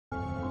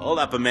Hold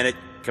up a minute.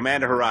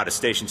 Commander Harada,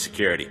 Station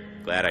Security.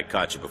 Glad I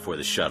caught you before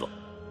the shuttle.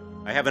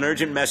 I have an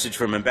urgent message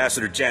from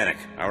Ambassador Janik,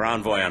 our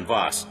envoy on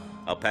Voss.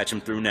 I'll patch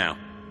him through now.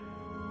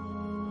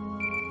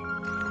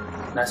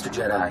 Master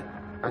Jedi,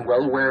 I'm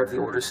well aware of the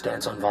Order's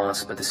stance on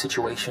Voss, but the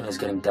situation is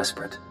getting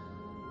desperate.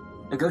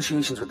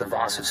 Negotiations with the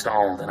Voss have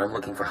stalled, and I'm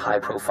looking for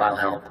high-profile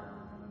help.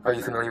 Are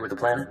you familiar with the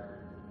planet?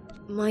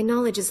 My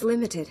knowledge is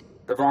limited.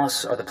 The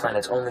Voss are the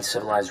planet's only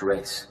civilized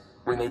race.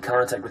 We made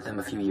contact with them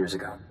a few years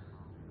ago.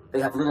 They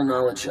have little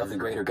knowledge of the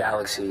greater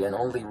galaxy and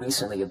only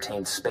recently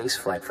obtained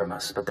spaceflight from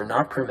us, but they're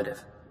not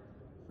primitive.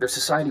 Their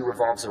society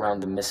revolves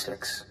around the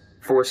mystics,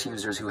 Force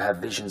users who have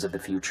visions of the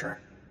future.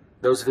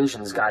 Those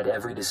visions guide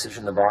every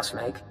decision the Voss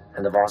make,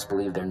 and the Voss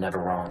believe they're never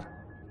wrong.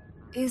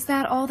 Is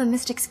that all the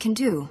mystics can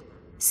do?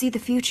 See the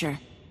future?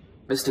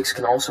 Mystics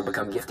can also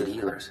become gifted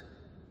healers.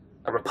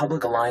 A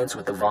Republic alliance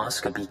with the Voss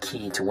could be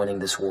key to winning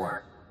this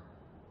war.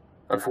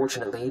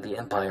 Unfortunately, the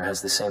Empire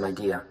has the same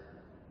idea.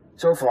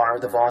 So far,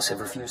 the Voss have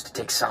refused to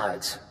take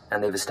sides,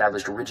 and they've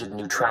established rigid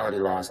neutrality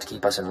laws to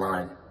keep us in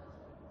line.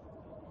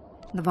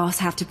 The Voss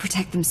have to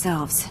protect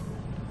themselves.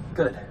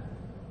 Good.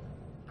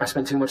 I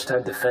spent too much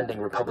time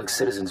defending Republic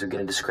citizens who get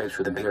into scrapes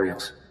with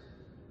Imperials.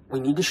 We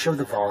need to show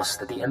the Voss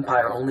that the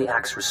Empire only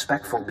acts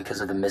respectful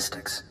because of the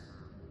Mystics.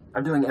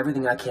 I'm doing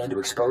everything I can to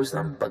expose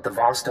them, but the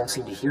Voss don't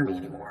seem to hear me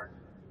anymore.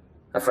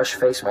 A fresh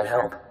face might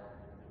help.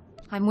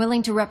 I'm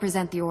willing to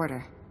represent the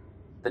Order.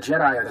 The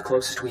Jedi are the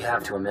closest we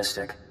have to a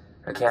Mystic.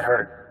 It can't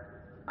hurt.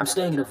 I'm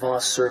staying at a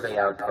Voss survey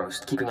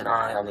outpost, keeping an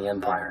eye on the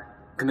Empire.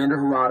 Commander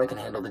Harada can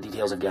handle the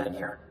details of getting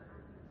here.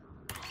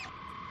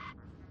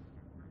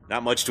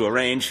 Not much to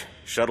arrange.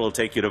 Shuttle will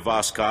take you to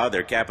Voss-Ka,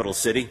 their capital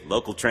city.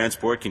 Local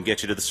transport can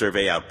get you to the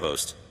survey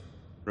outpost.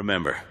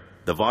 Remember,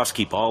 the Voss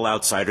keep all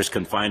outsiders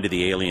confined to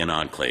the alien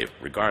enclave,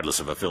 regardless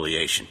of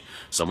affiliation.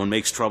 Someone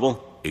makes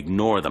trouble,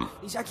 ignore them.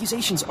 These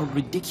accusations are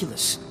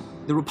ridiculous.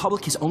 The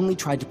Republic has only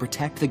tried to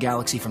protect the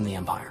galaxy from the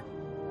Empire.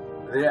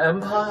 The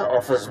Empire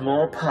offers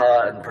more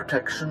power and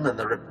protection than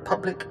the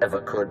Republic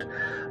ever could,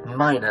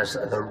 minus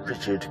the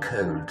rigid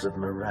codes of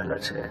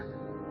morality.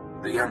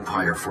 The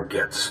Empire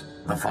forgets.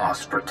 The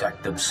Voss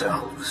protect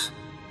themselves.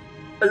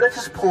 Let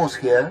us pause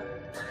here.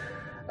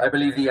 I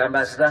believe the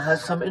Ambassador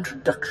has some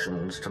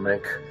introductions to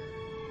make.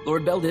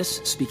 Lord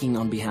Beldis, speaking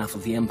on behalf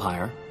of the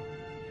Empire.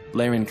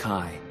 Laren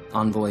Kai,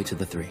 envoy to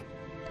the Three.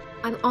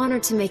 I'm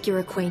honored to make your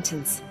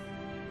acquaintance.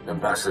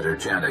 Ambassador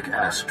Janik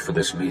asked for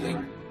this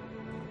meeting.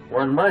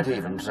 One might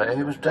even say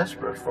he was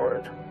desperate for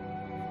it.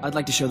 I'd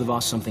like to show the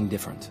Voss something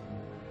different.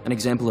 An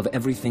example of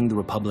everything the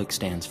Republic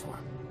stands for.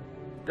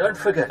 Don't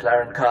forget,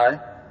 Laren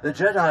Kai, the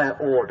Jedi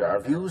Order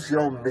views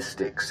your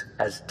mystics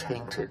as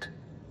tainted.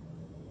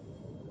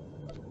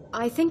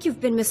 I think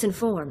you've been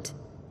misinformed.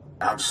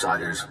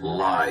 Outsiders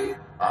lie.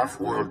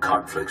 Off-world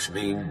conflicts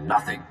mean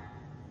nothing.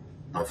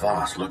 The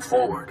Voss look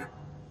forward.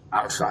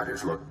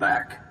 Outsiders look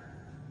back.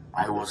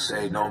 I will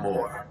say no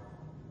more.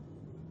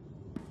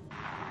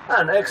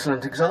 An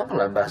excellent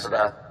example,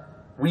 Ambassador.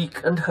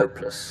 Weak and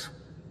hopeless.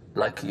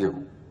 Like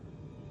you.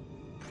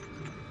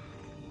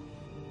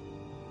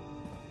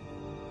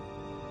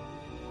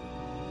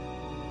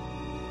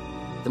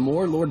 The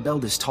more Lord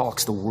Beldis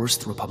talks, the worse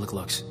the Republic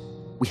looks.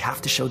 We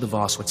have to show the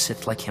Voss what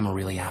Sith like him are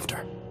really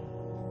after.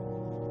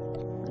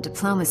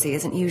 Diplomacy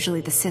isn't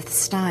usually the Sith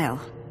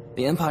style.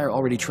 The Empire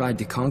already tried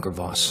to conquer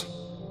Voss.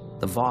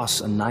 The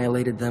Voss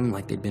annihilated them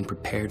like they'd been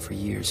prepared for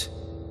years.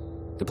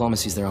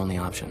 Diplomacy's their only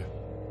option.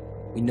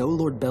 We know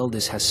Lord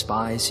Beldis has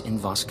spies in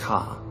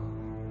Voss-Ka.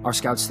 Our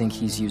scouts think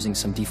he's using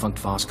some defunct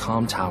Voss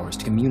comm towers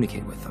to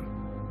communicate with them.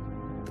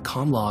 The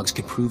comm logs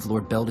could prove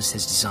Lord Beldis'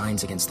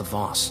 designs against the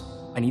Voss.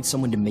 I need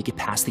someone to make it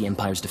past the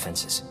Empire's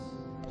defenses.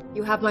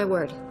 You have my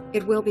word.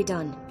 It will be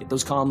done. Get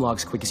those comm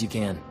logs quick as you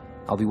can.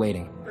 I'll be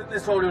waiting. Is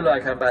this all you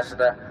like,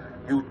 Ambassador?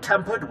 You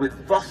tampered with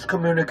Voss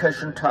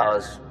communication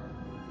towers.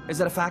 Is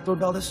that a fact, Lord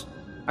Beldis?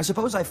 I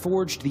suppose I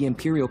forged the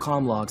Imperial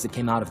comm logs that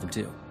came out of them,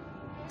 too.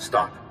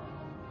 Stop.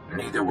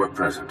 Neither were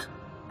present.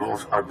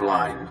 Both are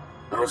blind.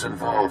 Those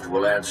involved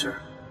will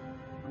answer.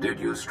 Did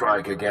you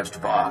strike against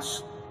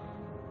Voss?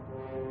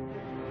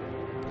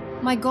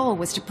 My goal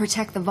was to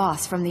protect the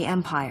Voss from the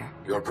Empire.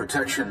 Your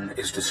protection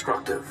is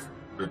destructive.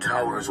 The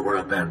towers were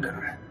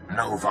abandoned.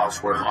 No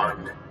Voss were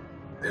harmed.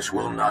 This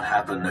will not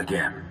happen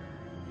again.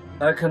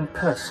 I can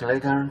personally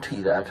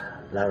guarantee that,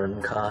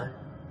 Laren Kai.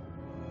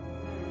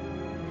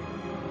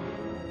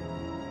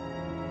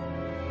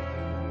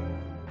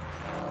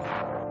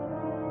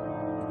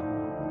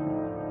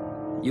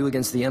 You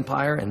against the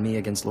Empire, and me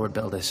against Lord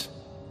Beldis.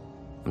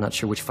 I'm not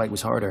sure which fight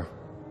was harder.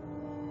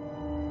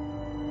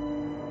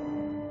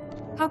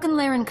 How can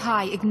Laren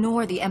Kai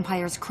ignore the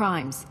Empire's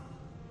crimes?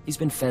 He's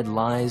been fed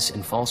lies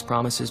and false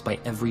promises by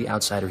every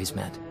outsider he's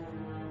met.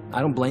 I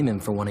don't blame him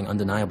for wanting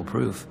undeniable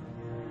proof.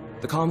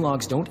 The comm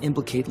logs don't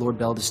implicate Lord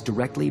Beldis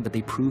directly, but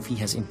they prove he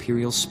has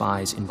Imperial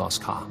spies in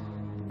Voss-Ka.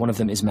 One of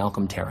them is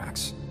Malcolm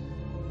Terrax.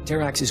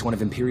 Terrax is one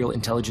of Imperial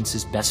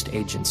Intelligence's best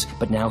agents,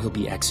 but now he'll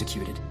be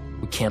executed.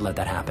 We can't let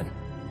that happen.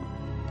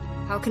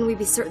 How can we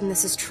be certain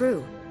this is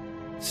true?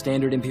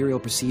 Standard Imperial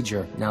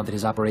procedure now that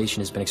his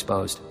operation has been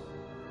exposed.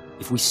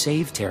 If we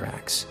save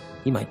Terrax,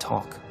 he might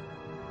talk.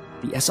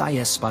 The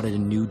SIS spotted a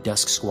new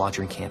Dusk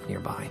Squadron camp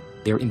nearby.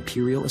 They're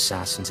Imperial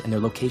assassins, and their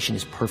location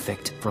is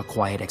perfect for a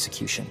quiet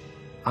execution.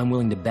 I'm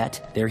willing to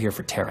bet they're here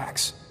for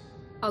Terrax.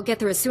 I'll get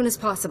there as soon as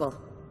possible.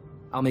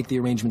 I'll make the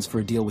arrangements for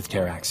a deal with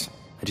Terrax.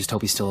 I just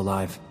hope he's still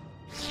alive.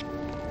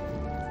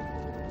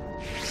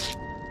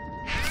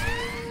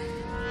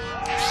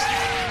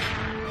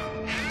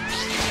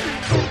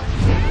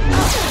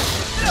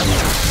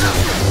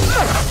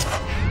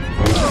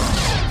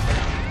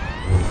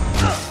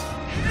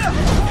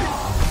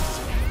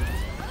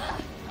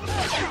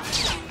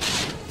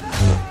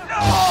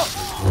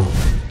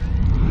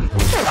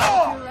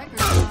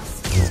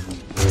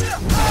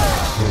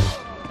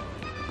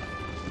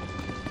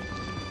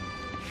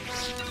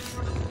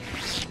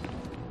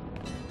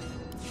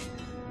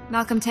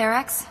 Malcolm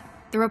Terrax,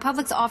 the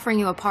Republic's offering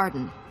you a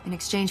pardon in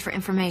exchange for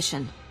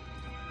information.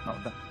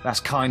 Oh,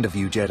 that's kind of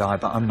you, Jedi,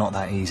 but I'm not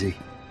that easy.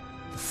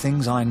 The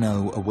things I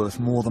know are worth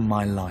more than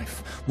my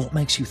life. What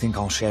makes you think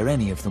I'll share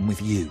any of them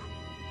with you?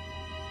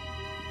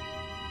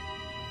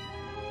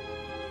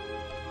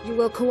 You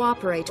will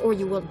cooperate or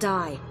you will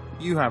die.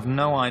 You have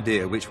no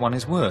idea which one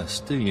is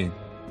worse, do you?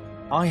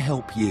 I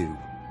help you.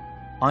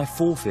 I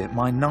forfeit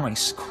my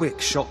nice,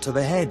 quick shot to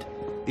the head.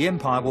 The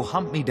Empire will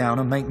hunt me down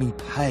and make me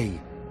pay.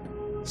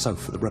 So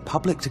for the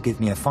Republic to give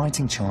me a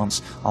fighting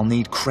chance, I'll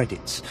need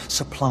credits,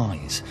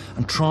 supplies,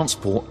 and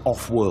transport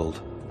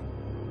off-world.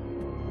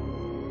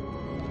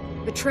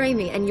 Betray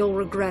me and you'll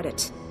regret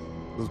it.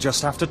 We'll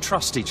just have to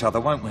trust each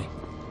other, won't we?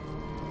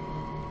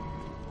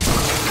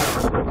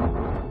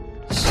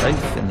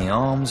 Safe in the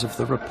arms of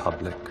the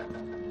Republic.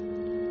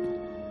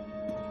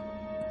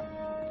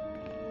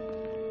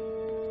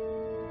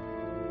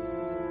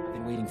 I've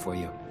been waiting for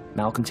you.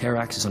 Malcolm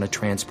Terrax is on a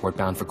transport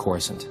bound for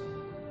Coruscant.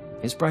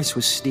 His price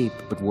was steep,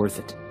 but worth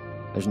it.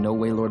 There's no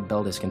way Lord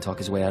Beldis can talk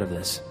his way out of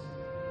this.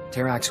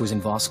 Terrax was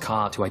in Voss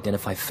Ka to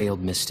identify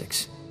failed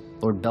mystics.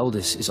 Lord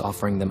Beldis is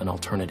offering them an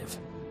alternative.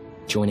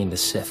 Joining the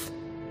Sith.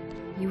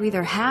 You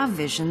either have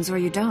visions or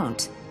you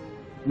don't.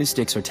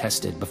 Mystics are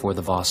tested before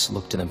the Voss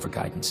look to them for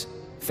guidance.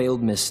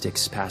 Failed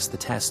mystics pass the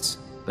tests,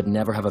 but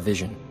never have a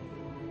vision.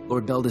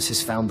 Lord Beldis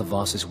has found the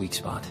Voss's weak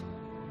spot.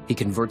 He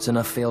converts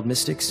enough failed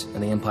mystics,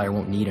 and the Empire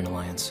won't need an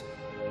alliance.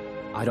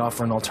 I'd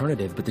offer an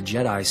alternative, but the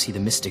Jedi see the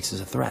mystics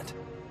as a threat.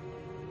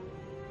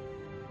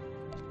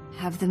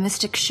 Have the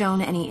mystics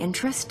shown any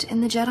interest in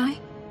the Jedi?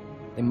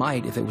 They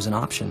might if it was an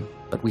option,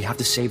 but we have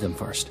to save them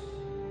first.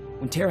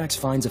 When Terrax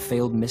finds a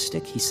failed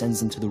mystic, he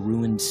sends them to the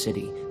ruined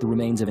city, the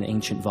remains of an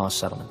ancient Voss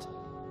settlement.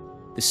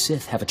 The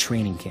Sith have a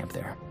training camp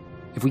there.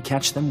 If we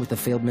catch them with the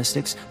failed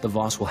mystics, the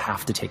Voss will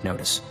have to take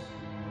notice.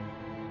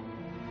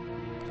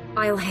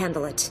 I'll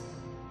handle it.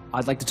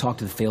 I'd like to talk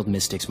to the failed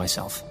mystics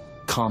myself.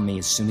 Calm me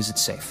as soon as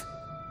it's safe.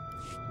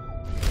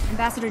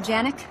 Ambassador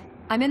Janik,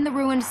 I'm in the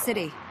ruined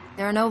city.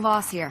 There are no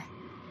Voss here.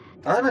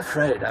 I'm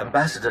afraid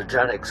Ambassador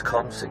Janik's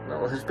comm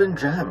signal has been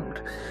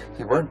jammed.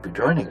 He won't be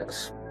joining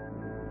us.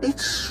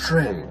 It's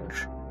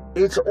strange.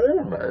 It's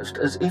almost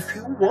as if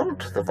you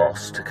want the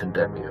Voss to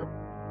condemn you.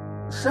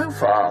 So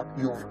far,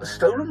 you've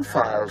stolen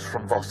files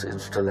from Voss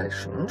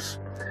installations,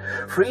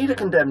 freed a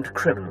condemned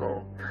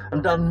criminal,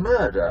 and done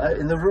murder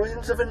in the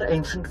ruins of an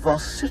ancient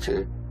Voss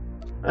city.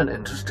 An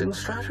interesting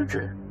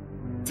strategy.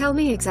 Tell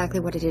me exactly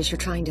what it is you're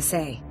trying to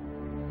say.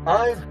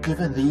 I've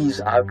given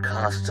these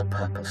outcasts a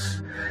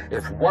purpose.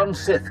 If one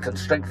Sith can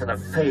strengthen a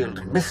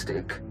failed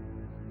mystic,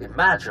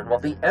 imagine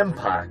what the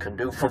Empire can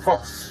do for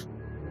Voss.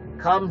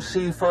 Come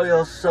see for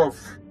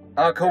yourself.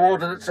 Our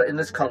coordinates are in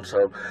this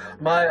console.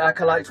 My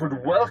acolytes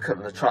would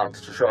welcome the chance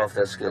to show off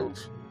their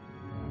skills.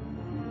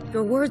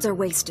 Your words are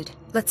wasted.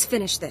 Let's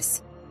finish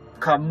this.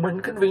 Come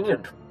when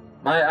convenient.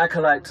 My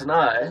acolytes and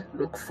I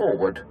look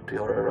forward to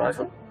your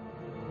arrival.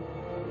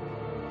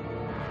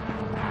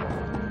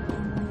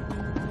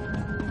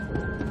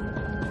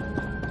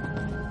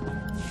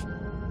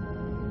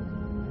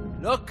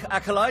 Look,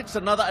 acolytes,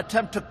 another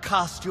attempt to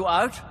cast you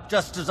out,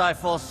 just as I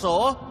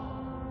foresaw.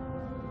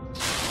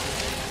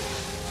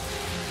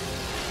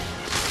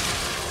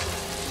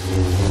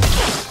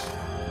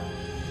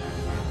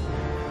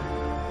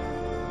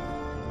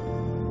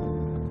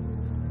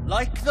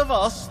 Like the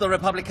Voss, the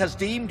Republic has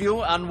deemed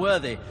you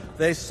unworthy.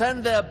 They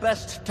send their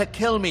best to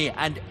kill me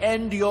and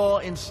end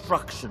your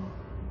instruction.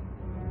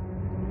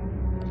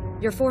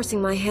 You're forcing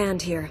my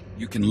hand here.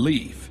 You can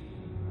leave.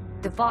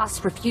 The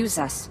Voss refuse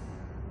us.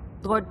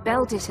 Lord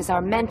Beldis is our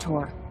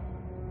mentor.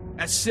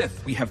 As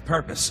Sith, we have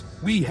purpose.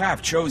 We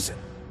have chosen.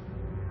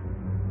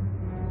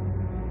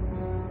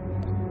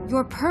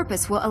 Your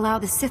purpose will allow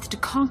the Sith to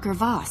conquer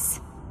Voss.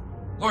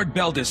 Lord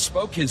Beldis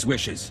spoke his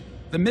wishes.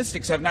 The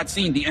Mystics have not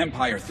seen the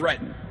Empire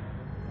threaten.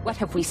 What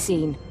have we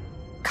seen?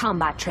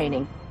 Combat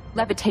training,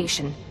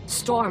 levitation,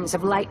 storms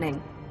of lightning.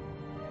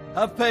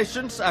 Have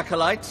patience,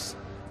 acolytes.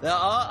 There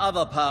are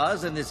other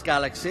powers in this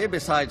galaxy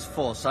besides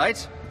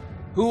Foresight.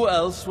 Who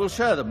else will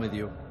share them with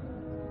you?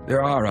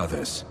 There are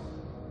others.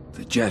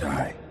 The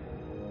Jedi.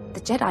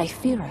 The Jedi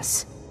fear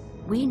us.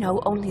 We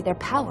know only their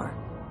power.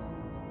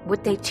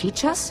 Would they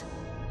teach us?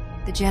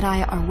 The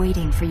Jedi are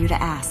waiting for you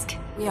to ask.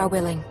 We are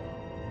willing.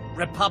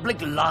 Republic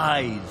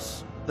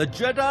lies. The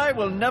Jedi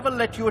will never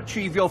let you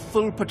achieve your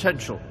full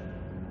potential.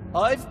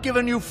 I've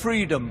given you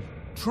freedom,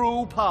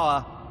 true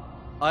power.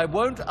 I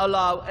won't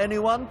allow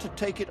anyone to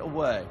take it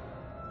away.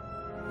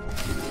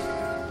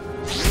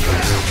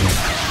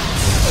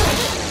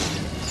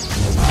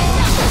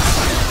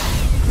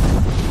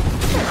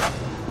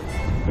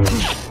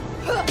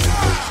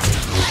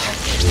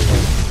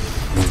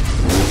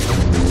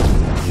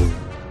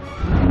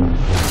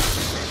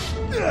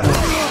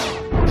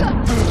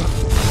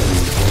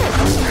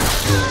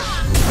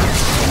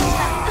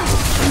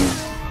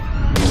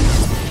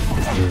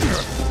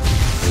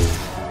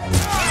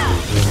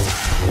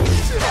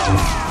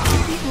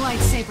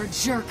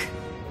 Lightsaber jerk.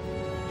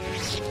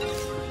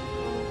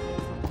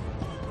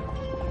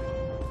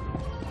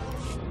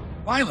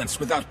 Violence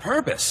without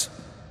purpose.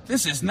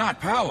 This is not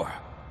power.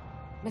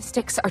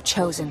 Mystics are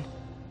chosen.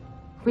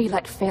 We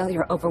let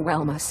failure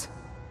overwhelm us.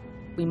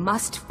 We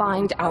must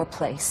find our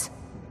place.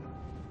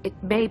 It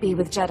may be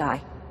with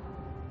Jedi.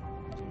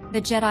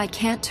 The Jedi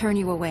can't turn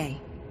you away.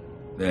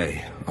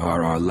 They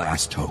are our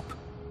last hope.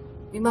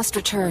 We must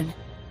return.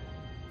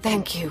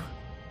 Thank you.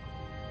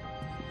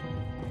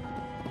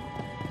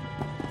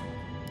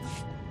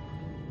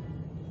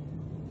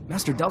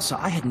 Master Delsa,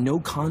 I had no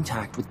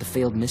contact with the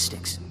failed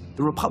Mystics.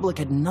 The Republic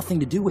had nothing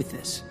to do with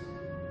this.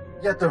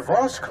 Yet the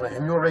Voss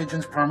claim your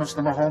agents promised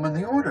them a home in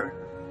the Order.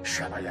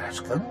 Shall I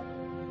ask them?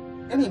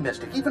 Any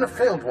mystic, even a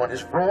failed one,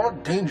 is raw,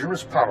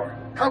 dangerous power.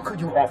 How could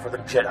you offer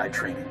them Jedi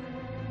training?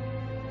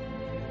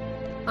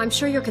 I'm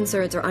sure your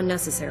concerns are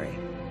unnecessary.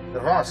 The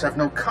Voss have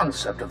no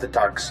concept of the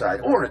dark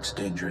side or its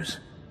dangers.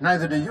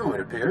 Neither do you,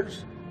 it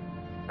appears.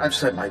 I've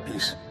said my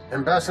piece.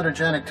 Ambassador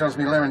Janek tells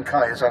me Laren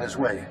Kai is on his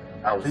way.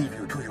 I'll leave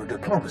you to your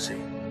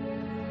diplomacy.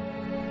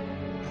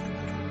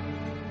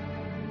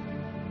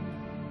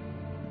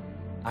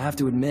 I have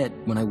to admit,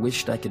 when I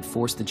wished I could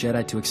force the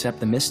Jedi to accept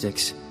the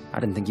Mystics, I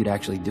didn't think you'd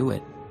actually do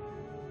it.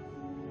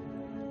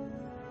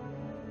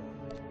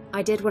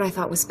 I did what I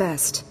thought was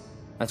best.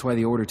 That's why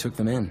the Order took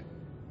them in.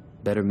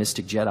 Better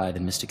Mystic Jedi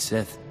than Mystic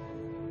Sith.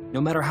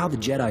 No matter how the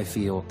Jedi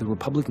feel, the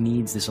Republic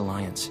needs this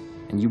alliance,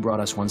 and you brought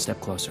us one step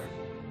closer.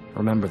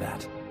 Remember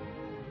that.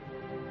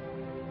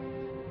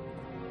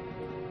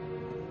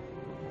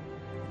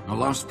 The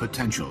lost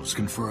potentials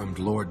confirmed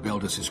Lord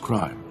Beldis's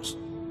crimes.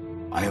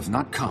 I have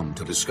not come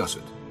to discuss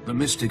it. The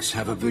Mystics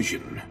have a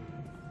vision.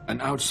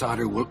 An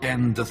outsider will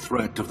end the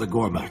threat of the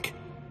Gormak.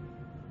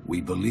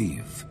 We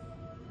believe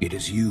it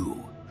is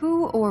you.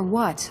 Who or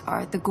what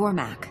are the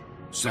Gormak?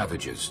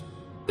 Savages.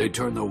 They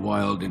turn the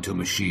wild into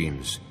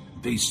machines,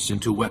 beasts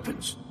into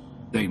weapons.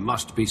 They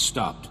must be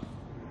stopped.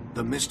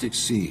 The Mystics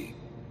see,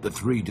 the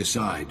three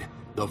decide,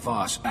 the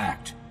Voss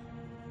act.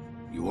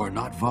 You are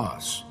not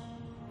Voss.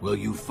 Will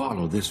you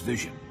follow this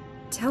vision?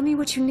 Tell me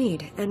what you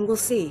need, and we'll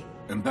see.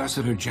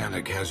 Ambassador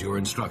Janek has your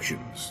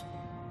instructions.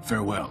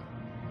 Farewell.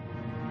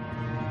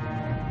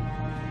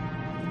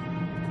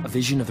 A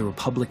vision of the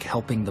Republic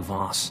helping the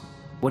Voss.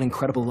 What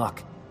incredible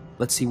luck.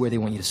 Let's see where they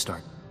want you to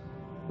start.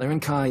 Laren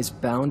Kai is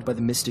bound by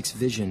the Mystic's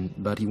vision,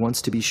 but he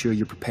wants to be sure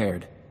you're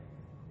prepared.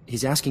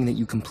 He's asking that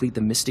you complete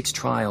the Mystic's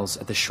trials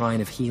at the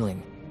Shrine of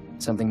Healing,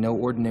 something no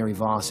ordinary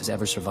Voss has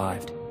ever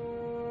survived.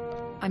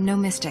 I'm no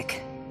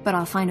mystic, but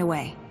I'll find a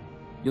way.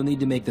 You'll need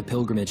to make the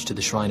pilgrimage to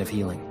the Shrine of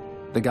Healing.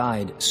 The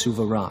guide,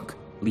 Suva Rock,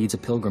 leads a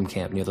pilgrim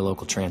camp near the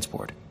local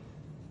transport.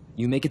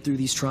 You make it through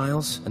these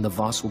trials, and the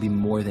Voss will be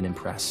more than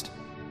impressed.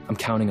 I'm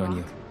counting on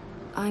you.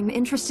 I'm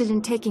interested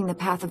in taking the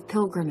path of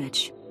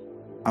pilgrimage.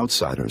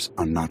 Outsiders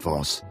are not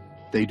Voss.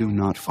 They do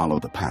not follow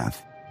the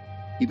path.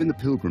 Even the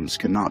pilgrims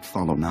cannot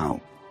follow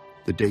now.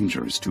 The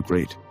danger is too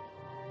great.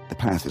 The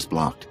path is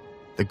blocked.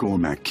 The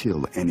Gormak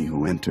kill any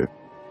who enter.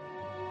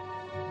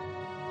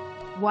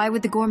 Why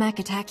would the Gormak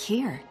attack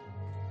here?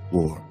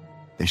 War.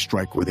 They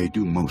strike where they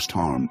do most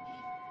harm.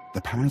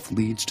 The path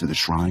leads to the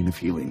Shrine of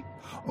Healing.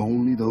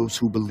 Only those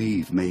who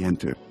believe may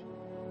enter.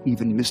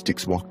 Even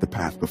mystics walk the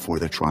path before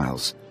their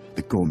trials.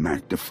 The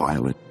Gormak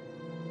defile it.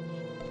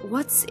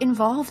 What's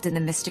involved in the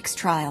Mystic's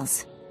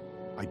trials?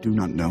 I do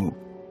not know.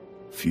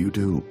 Few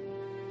do.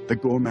 The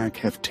Gormak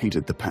have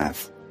tainted the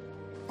path.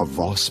 A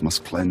Voss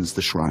must cleanse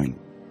the shrine.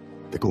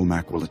 The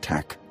Gormak will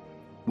attack.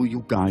 Will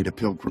you guide a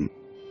pilgrim?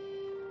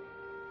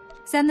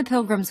 Send the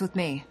pilgrims with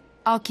me.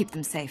 I'll keep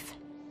them safe.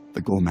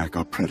 The Gormak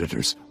are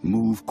predators.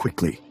 Move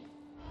quickly.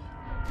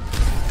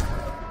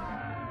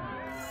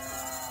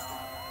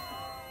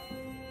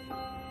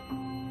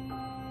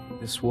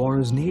 This war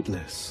is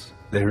needless.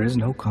 There is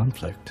no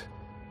conflict.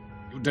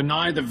 You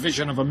deny the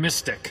vision of a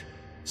mystic.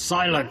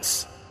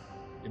 Silence!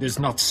 It is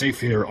not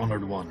safe here,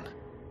 Honored One.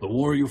 The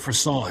war you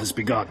foresaw has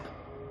begun.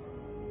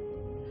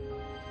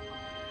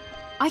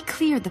 I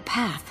cleared the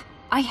path.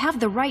 I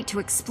have the right to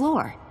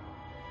explore.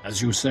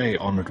 As you say,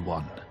 Honored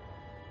One.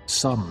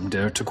 Some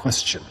dare to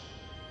question.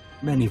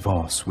 Many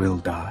Voss will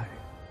die.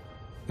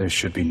 There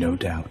should be no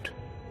doubt.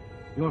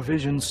 Your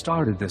vision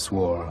started this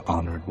war,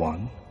 Honored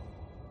One.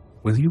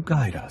 Will you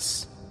guide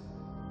us?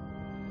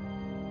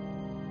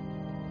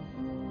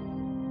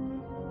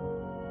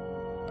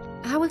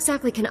 How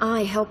exactly can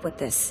I help with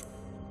this?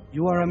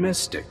 You are a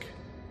mystic.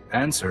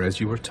 Answer as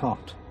you were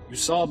taught. You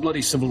saw a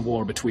bloody civil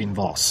war between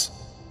Voss.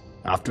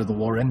 After the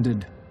war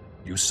ended,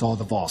 you saw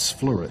the Voss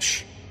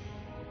flourish.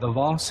 The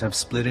Voss have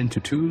split into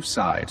two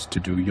sides to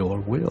do your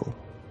will.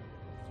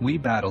 We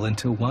battle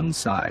until one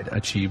side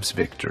achieves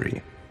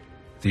victory.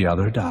 The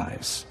other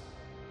dies.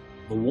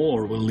 The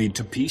war will lead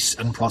to peace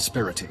and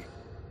prosperity.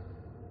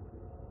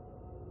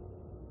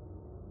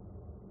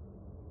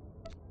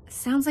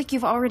 Sounds like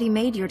you've already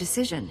made your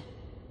decision.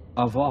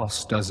 A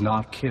Voss does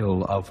not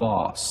kill a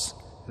Voss.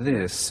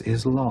 This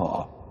is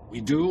law.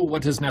 We do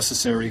what is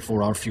necessary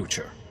for our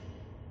future.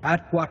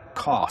 At what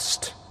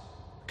cost?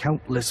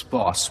 Countless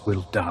Voss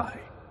will die.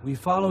 We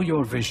follow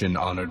your vision,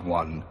 Honored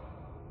One.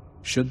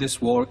 Should this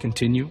war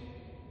continue?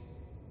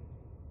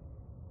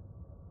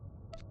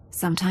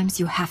 Sometimes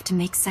you have to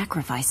make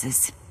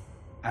sacrifices.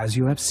 As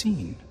you have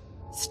seen.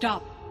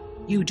 Stop.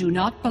 You do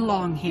not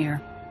belong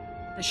here.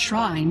 The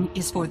shrine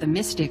is for the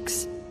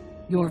mystics.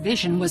 Your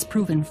vision was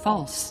proven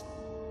false.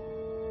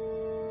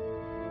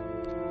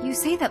 You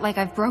say that like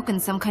I've broken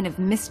some kind of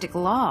mystic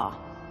law.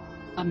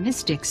 A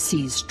mystic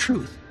sees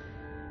truth.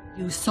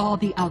 You saw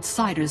the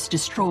Outsiders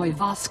destroy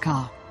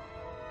Voska.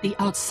 The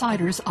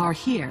Outsiders are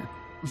here.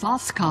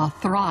 Voska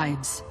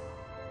thrives.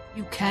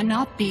 You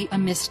cannot be a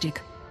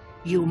mystic.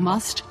 You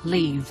must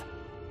leave.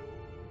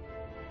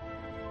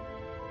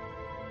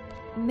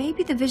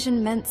 Maybe the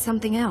vision meant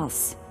something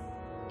else.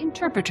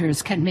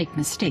 Interpreters can make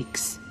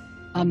mistakes.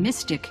 A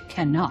mystic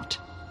cannot.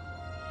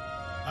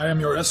 I am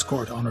your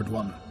escort, Honored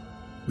One.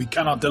 We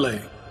cannot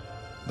delay.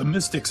 The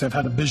mystics have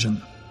had a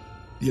vision.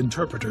 The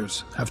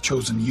interpreters have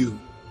chosen you.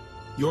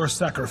 Your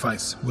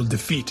sacrifice will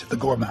defeat the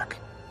Gormak.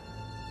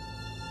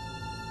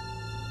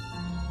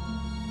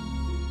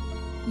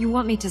 You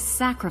want me to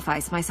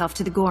sacrifice myself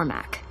to the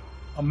Gormak?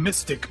 A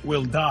mystic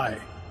will die.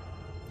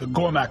 The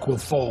Gormak will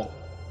fall.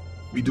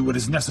 We do what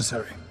is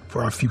necessary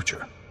for our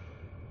future.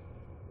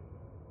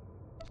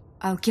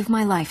 I'll give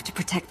my life to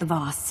protect the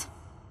Voss.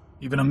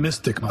 Even a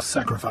mystic must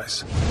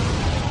sacrifice.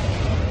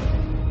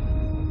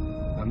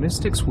 A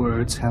mystic's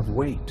words have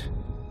weight.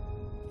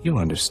 You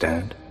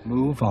understand.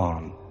 Move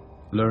on.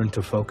 Learn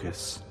to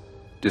focus.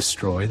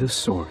 Destroy the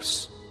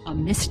source. A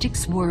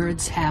mystic's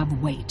words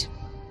have weight.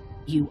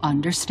 You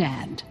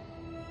understand.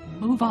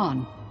 Move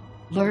on.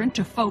 Learn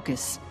to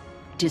focus.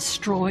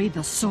 Destroy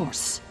the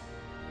source.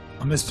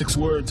 A mystic's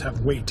words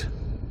have weight.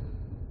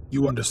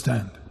 You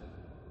understand.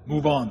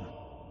 Move on.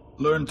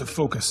 Learn to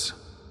focus.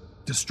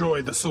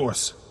 Destroy the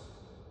source.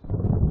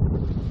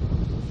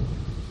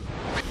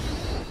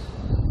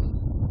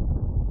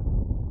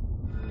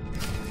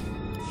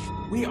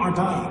 We are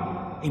dying.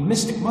 A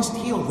mystic must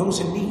heal those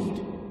in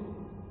need.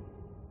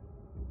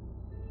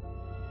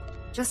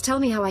 Just tell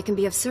me how I can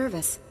be of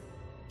service.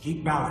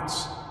 Keep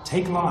balance.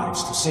 Take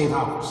lives to save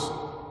ours.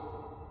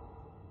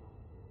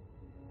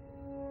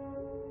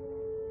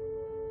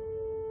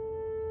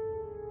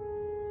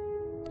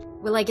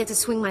 Will I get to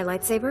swing my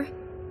lightsaber?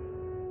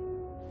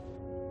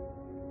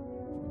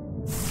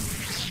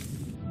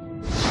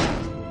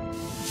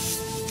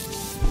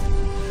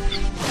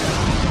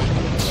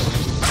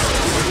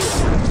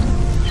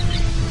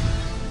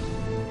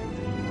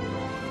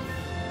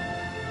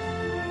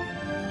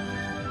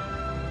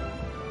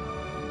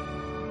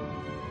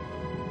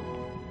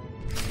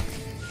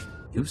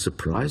 You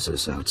surprise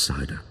us,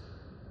 outsider.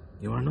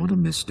 You are not a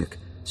mystic.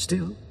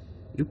 Still,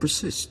 you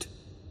persist.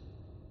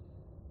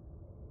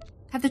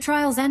 Have the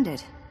trials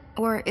ended?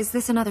 Or is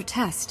this another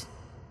test?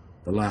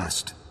 The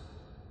last.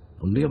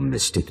 Only a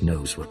mystic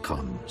knows what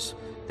comes.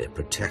 They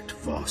protect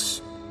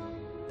Voss.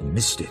 The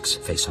mystics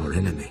face our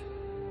enemy.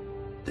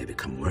 They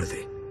become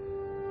worthy.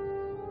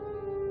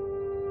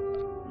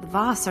 The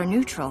Voss are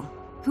neutral.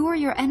 Who are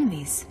your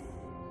enemies?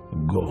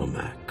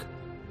 Gormak.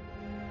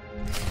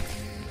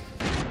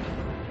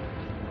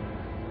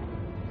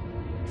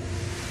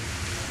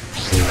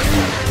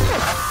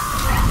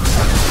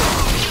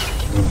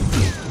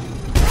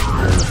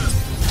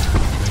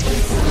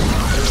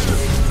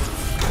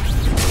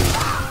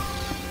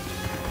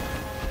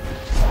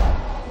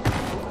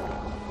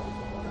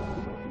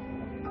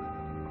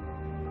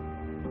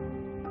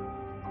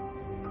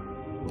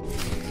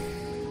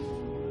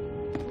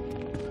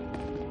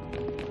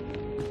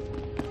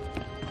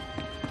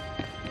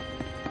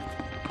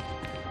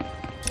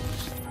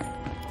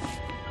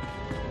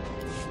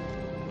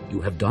 You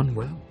have done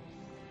well.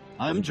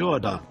 I am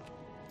Jordan.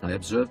 I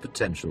observe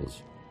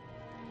potentials.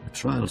 The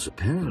trials are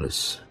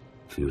perilous.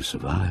 Few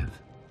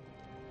survive.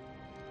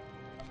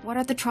 What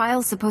are the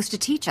trials supposed to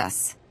teach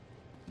us?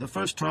 The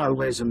first trial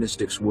weighs a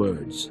mystic's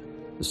words.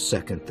 The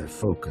second, their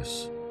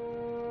focus.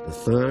 The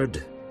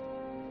third,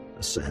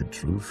 a sad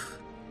truth.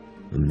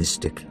 A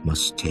mystic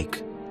must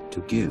take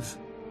to give.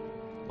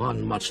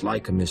 One, much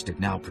like a mystic,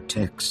 now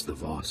protects the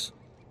Voss.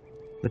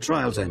 The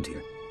trials end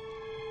here.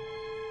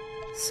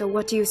 So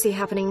what do you see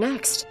happening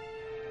next?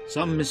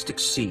 Some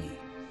mystics see,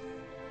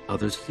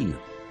 others heal.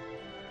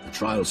 The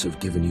trials have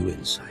given you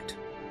insight,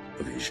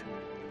 a vision.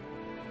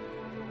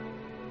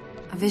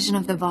 A vision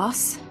of the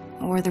Voss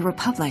or the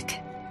Republic?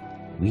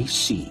 We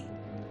see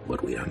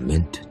what we are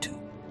meant to.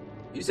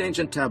 These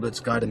ancient tablets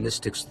guide a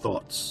mystic's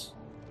thoughts.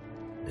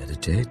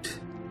 Meditate,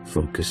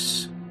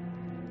 focus.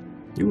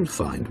 You will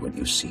find what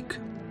you seek.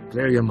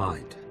 Clear your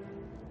mind.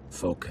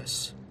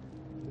 Focus.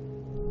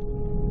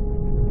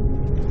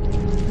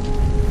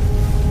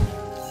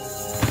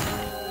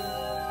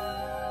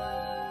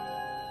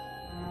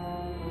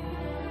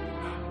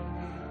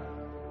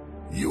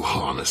 You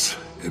harness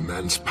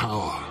immense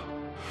power,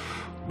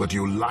 but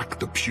you lack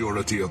the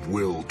purity of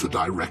will to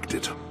direct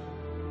it.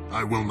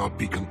 I will not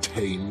be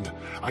contained.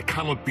 I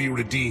cannot be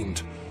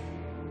redeemed.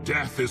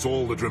 Death is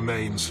all that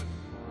remains,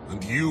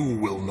 and you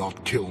will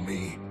not kill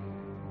me.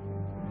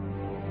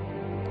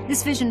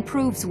 This vision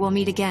proves we'll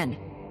meet again.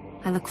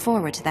 I look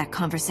forward to that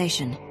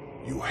conversation.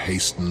 You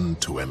hasten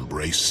to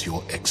embrace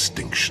your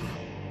extinction.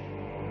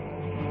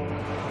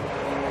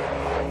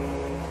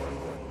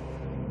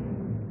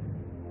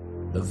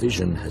 The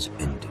vision has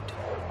ended.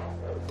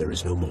 There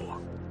is no more.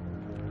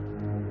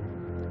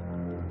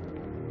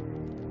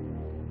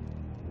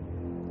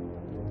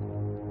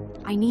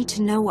 I need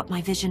to know what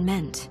my vision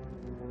meant.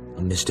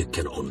 A mystic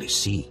can only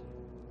see.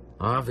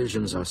 Our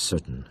visions are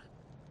certain.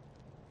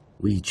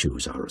 We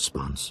choose our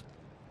response.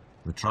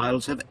 The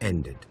trials have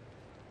ended.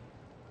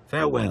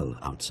 Farewell,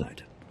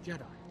 outsider.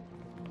 Jedi.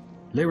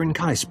 Liren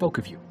Kai spoke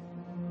of you.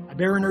 I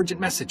bear an urgent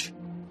message.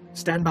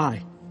 Stand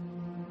by.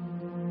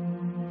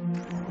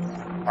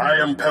 I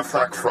am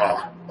Pevthak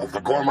Fra of the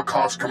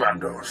Gormakos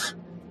Commandos.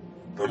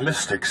 The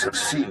Mystics have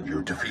seen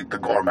you defeat the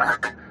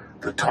Gormak.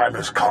 The time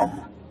has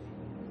come.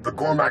 The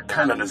Gormak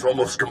cannon is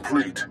almost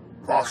complete.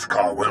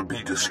 Voss-Ka will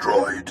be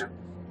destroyed.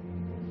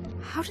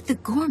 How did the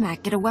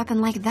Gormak get a weapon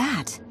like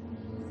that?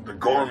 The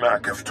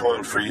Gormak have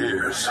toiled for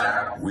years.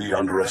 We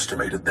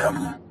underestimated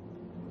them.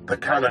 The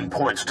cannon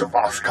points to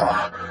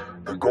Voss-Ka.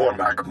 The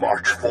Gormak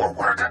march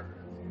forward.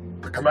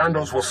 The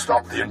Commandos will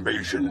stop the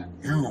invasion.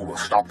 You will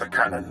stop the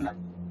cannon.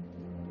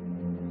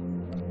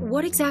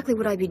 What exactly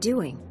would I be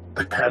doing?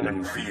 The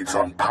cannon feeds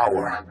on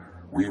power.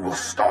 We will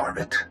starve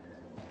it.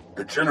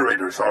 The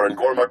generators are in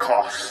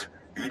Gormakos.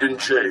 Eden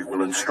Che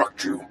will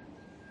instruct you.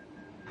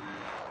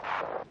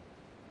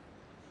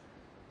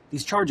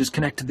 These charges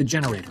connect to the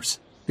generators.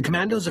 The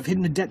Commandos have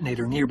hidden a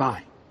detonator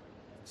nearby.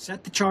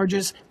 Set the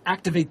charges,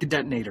 activate the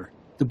detonator.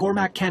 The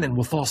Gormak cannon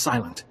will fall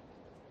silent.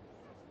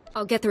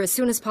 I'll get there as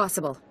soon as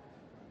possible.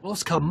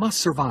 Voss-Ka must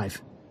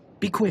survive.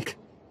 Be quick.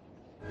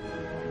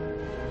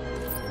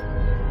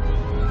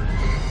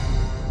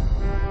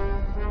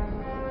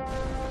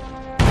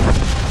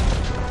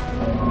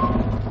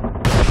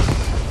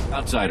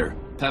 Outsider,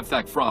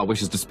 Pevthak Fra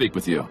wishes to speak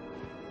with you.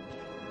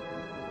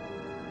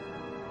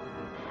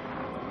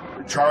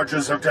 The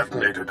charges have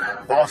detonated.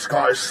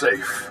 Voss-Ka is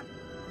safe.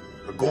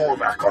 The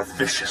Gormak are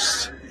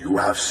vicious. You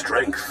have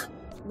strength.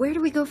 Where do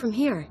we go from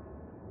here?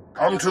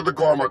 Come to the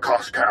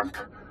Gormakos camp.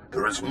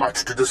 There is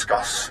much to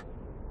discuss.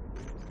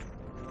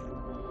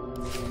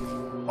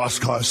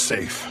 Voss-Ka is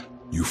safe.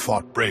 You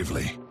fought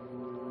bravely.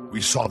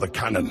 We saw the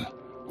cannon.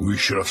 We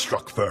should have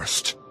struck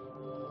first.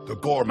 The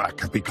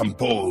Gormak have become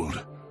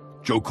bold.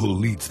 Jokul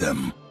leads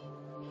them.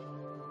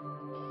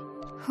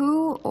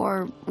 Who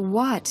or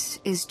what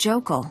is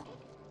Jokul?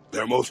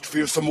 Their most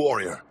fearsome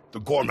warrior.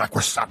 The Gormak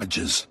were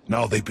savages.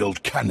 Now they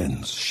build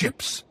cannons,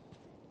 ships.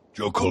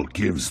 Jokul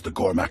gives the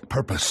Gormak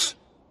purpose.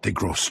 They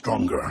grow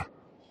stronger.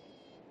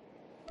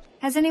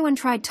 Has anyone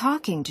tried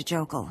talking to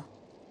Jokul?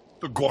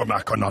 The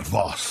Gormak are not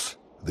Voss.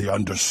 They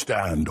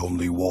understand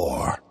only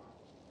war.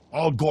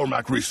 All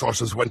Gormak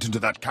resources went into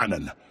that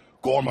cannon.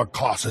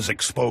 Gormakos is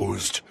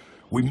exposed.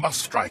 We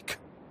must strike.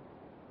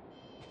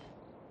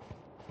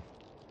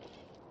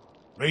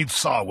 Raid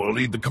Sa will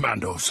lead the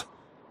Commandos.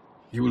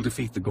 You will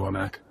defeat the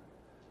Gormak.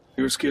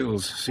 Your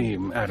skills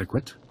seem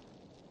adequate.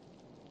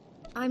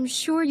 I'm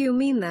sure you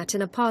mean that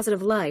in a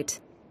positive light.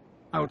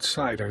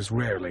 Outsiders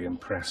rarely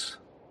impress.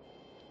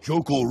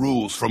 Jokul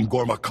rules from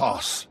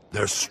Gormakos.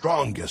 Their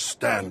strongest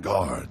stand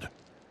guard.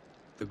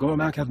 The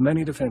Gormak have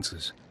many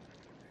defenses.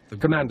 The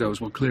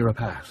Commandos will clear a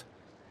path.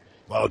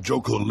 While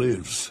Jokul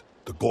lives,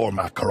 the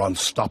Gormak are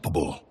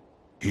unstoppable.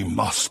 He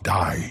must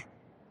die.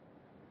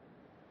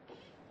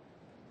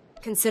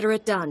 Consider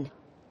it done.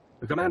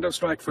 The Commandos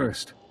strike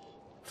first.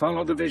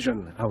 Follow the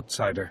vision,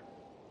 outsider.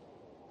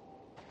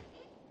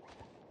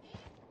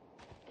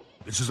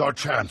 This is our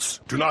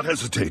chance. Do not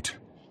hesitate.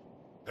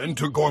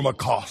 Enter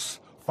Gormakos.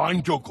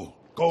 Find Jokul.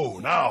 Go,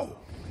 now!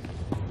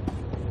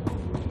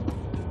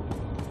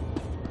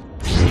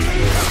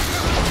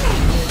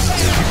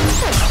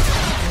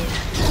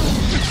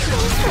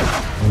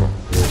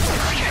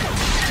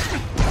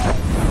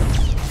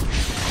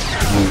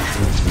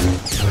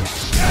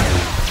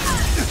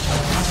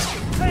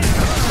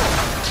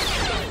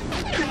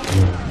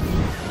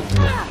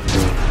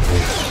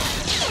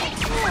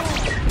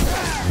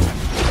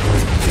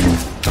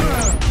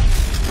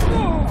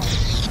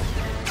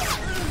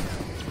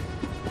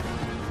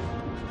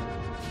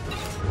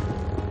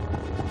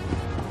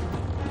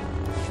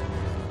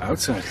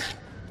 Outsider,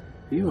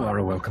 you are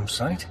a welcome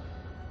sight.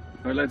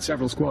 I led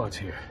several squads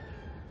here.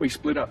 We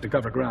split up to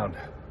cover ground.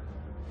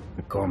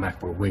 The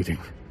Gormak were waiting.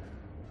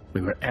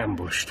 We were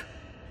ambushed.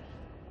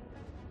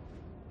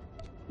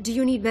 Do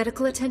you need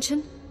medical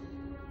attention?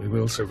 We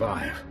will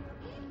survive.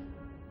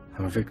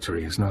 Our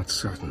victory is not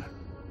certain.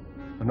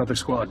 Another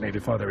squad made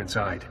it farther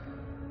inside.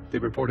 They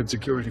reported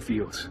security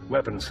fields,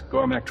 weapons,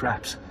 Gormak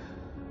traps.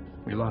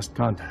 We lost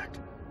contact.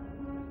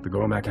 The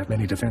Gormak have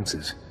many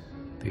defenses.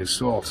 The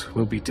assault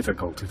will be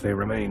difficult if they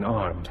remain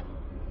armed.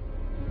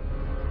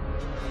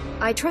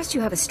 I trust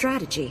you have a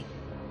strategy.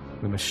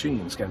 The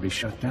machines can be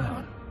shut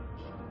down.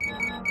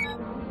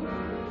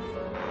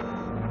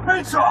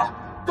 Reza!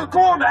 The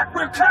Gormak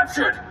were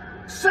captured!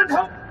 Send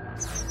help!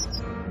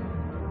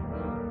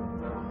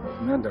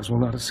 Commandos will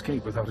not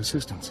escape without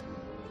assistance.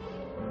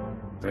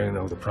 They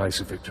know the price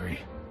of victory.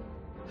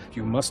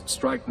 You must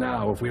strike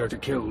now if we are to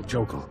kill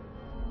Jokul.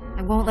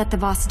 I won't let the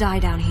Voss die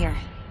down here.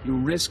 You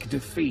risk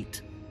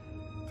defeat.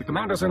 The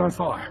commandos are not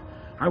far.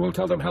 I will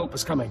tell them help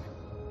is coming.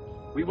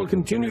 We will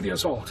continue the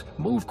assault.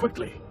 Move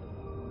quickly.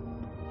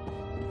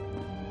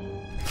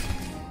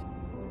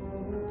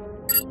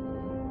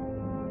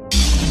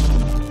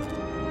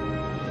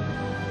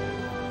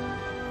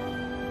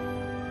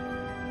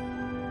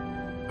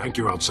 Thank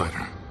you,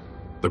 Outsider.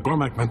 The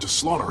Gormak meant to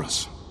slaughter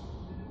us.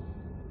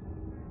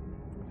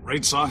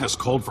 Raidsaw has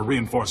called for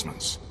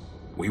reinforcements.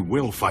 We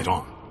will fight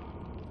on.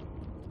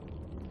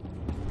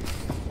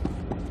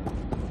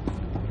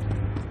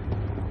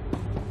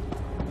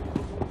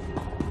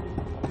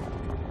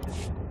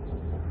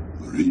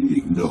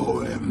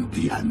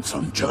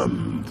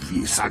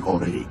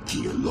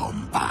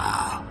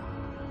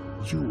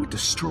 You would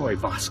destroy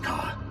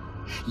Voska.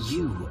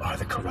 You are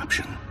the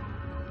corruption.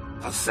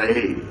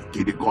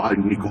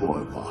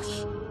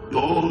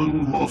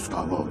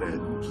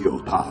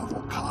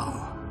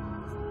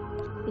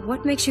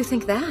 What makes you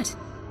think that?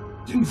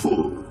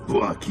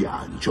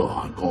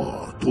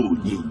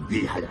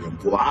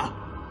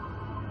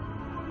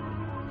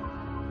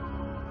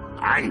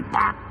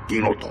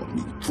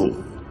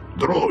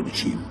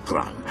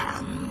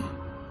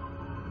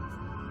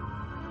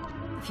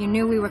 If you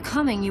knew we were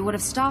coming, you would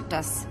have stopped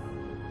us.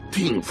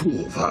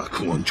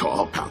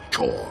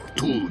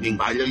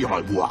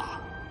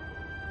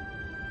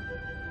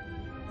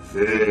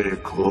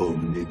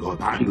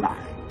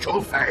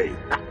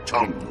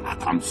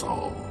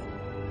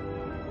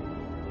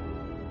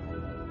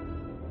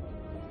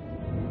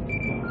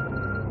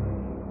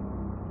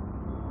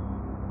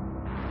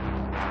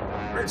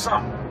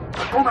 Reza,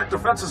 the Gormak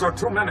defenses are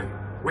too many.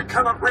 We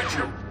cannot reach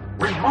you.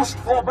 We must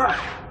fall back.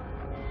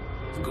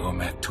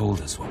 Gormak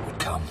told us what would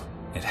come.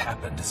 It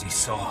happened as he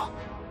saw.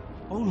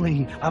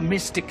 Only a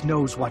mystic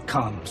knows what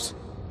comes.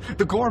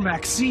 The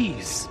Gormak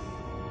sees.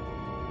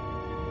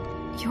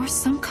 You're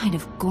some kind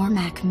of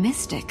Gormak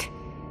mystic.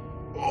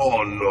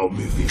 Ono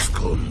mi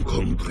viskom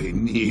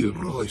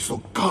komprimiro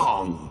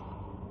sokang.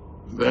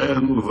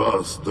 Vem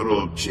was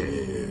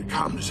droge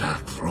comes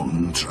out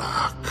from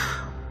track.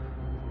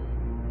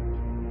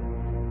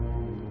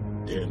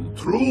 Den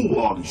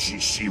truon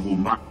shishivu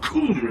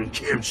makun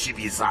kem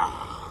shibiza.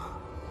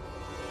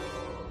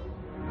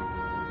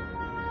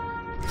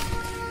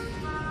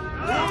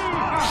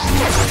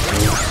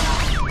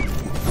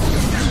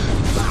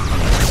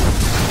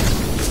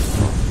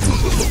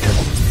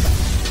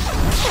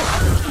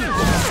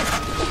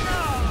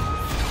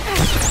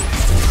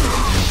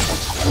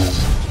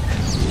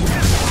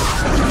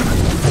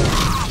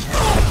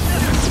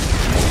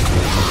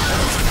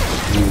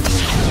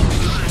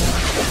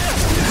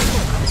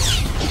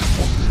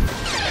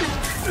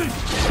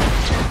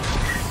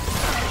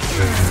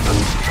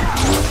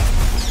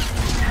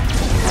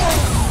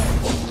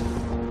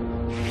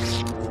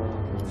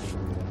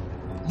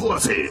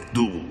 Você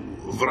do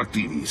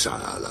Vraktivisa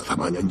la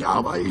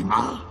tamanyawa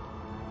ima?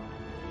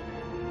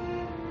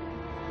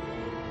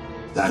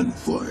 Dan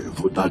foi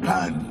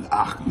vutagan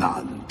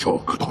achnan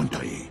chok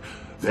tontay,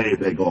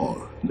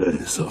 vebegor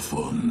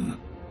nesafun.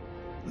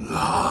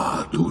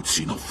 La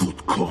dutsino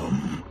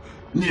futkom,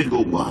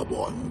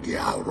 nilumabon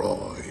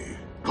giaroy,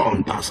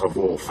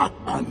 kontasavo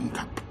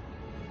fatbankap.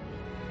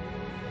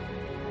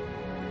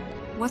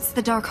 What's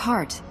the Dark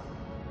Heart?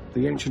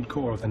 The ancient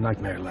core of the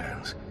Nightmare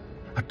Lands.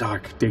 A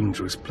dark,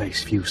 dangerous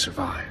place few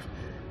survive.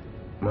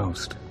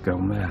 Most go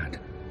mad.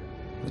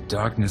 The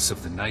darkness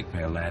of the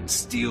Nightmare Land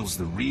steals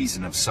the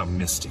reason of some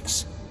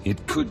mystics.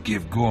 It could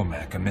give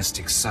Gormak a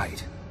mystic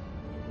sight.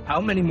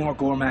 How many more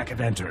Gormak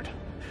have entered?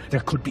 There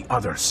could be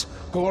others.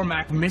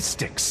 Gormak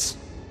mystics.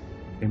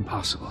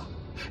 Impossible.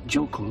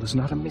 Jokul is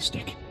not a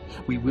mystic.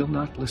 We will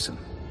not listen.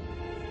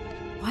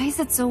 Why is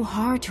it so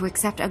hard to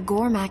accept a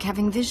Gormak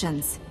having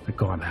visions? The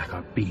Gormak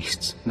are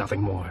beasts,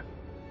 nothing more.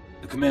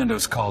 The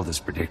commandos called as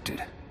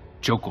predicted.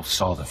 Jokul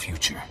saw the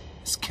future.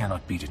 This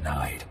cannot be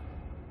denied.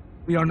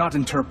 We are not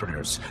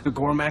interpreters. The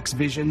Gormak's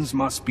visions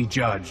must be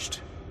judged.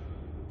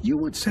 You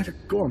would set a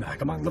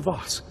Gormak among the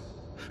Voss.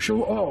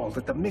 Show all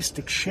that the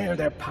mystics share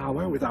their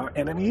power with our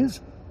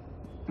enemies?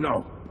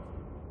 No.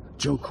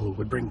 Jokul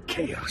would bring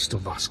chaos to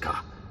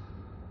Voska.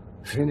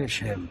 Finish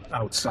him,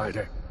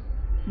 outsider.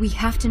 We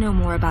have to know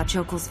more about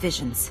Jokul's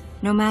visions,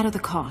 no matter the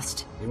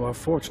cost. You are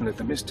fortunate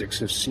the mystics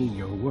have seen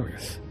your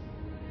worth.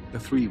 The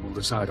three will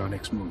decide our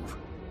next move.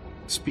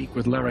 Speak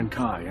with Laren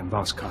Kai and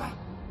Voss.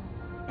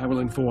 I will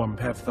inform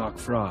Pevthok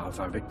Fra of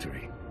our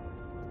victory.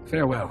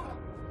 Farewell.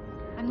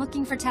 I'm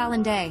looking for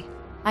Talon Day.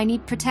 I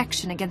need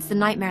protection against the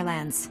Nightmare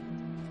Lands.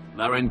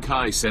 Laren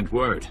Kai sent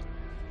word.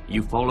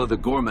 You follow the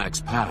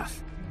Gormak's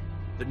path.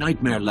 The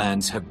Nightmare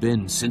Lands have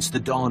been since the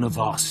dawn of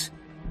Voss.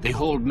 They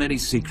hold many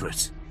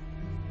secrets.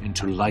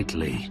 Enter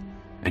lightly,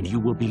 and you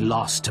will be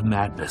lost to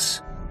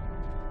madness.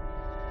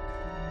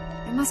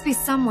 There must be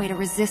some way to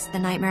resist the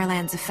Nightmare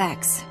Lands'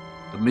 effects.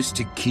 The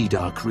mystic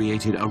Kida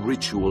created a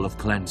ritual of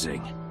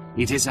cleansing.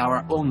 It is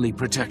our only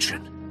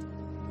protection.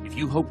 If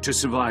you hope to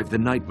survive the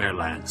Nightmare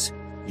Lands,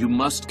 you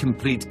must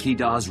complete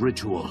Kida's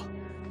ritual.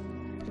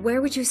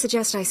 Where would you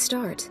suggest I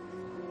start?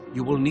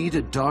 You will need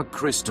a dark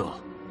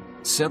crystal.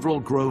 Several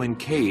grow in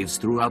caves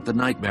throughout the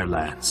Nightmare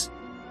Lands.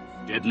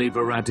 Deadly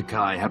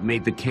Varatikai have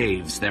made the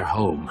caves their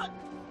home.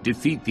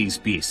 Defeat these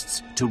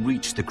beasts to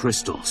reach the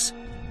crystals.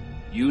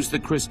 Use the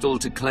crystal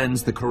to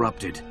cleanse the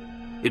corrupted.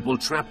 It will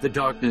trap the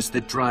darkness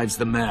that drives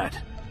the mad.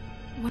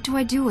 What do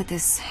I do with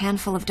this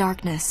handful of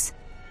darkness?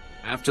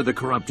 After the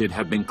corrupted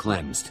have been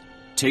cleansed,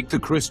 take the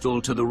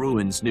crystal to the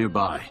ruins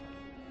nearby.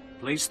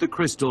 Place the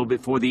crystal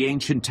before the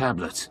ancient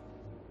tablets.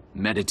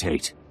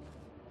 Meditate.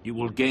 You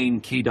will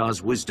gain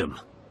Kida's wisdom.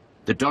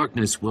 The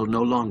darkness will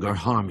no longer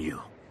harm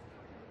you.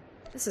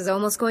 This is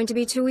almost going to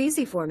be too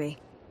easy for me.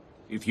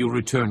 If you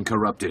return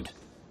corrupted,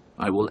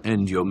 I will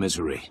end your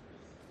misery.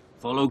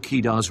 Follow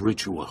Kida's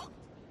ritual.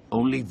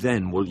 Only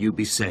then will you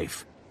be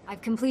safe.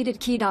 I've completed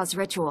Kida's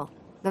ritual.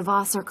 The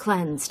Voss are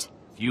cleansed.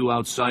 Few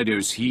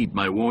outsiders heed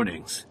my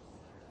warnings.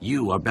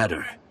 You are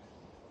better.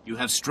 You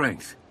have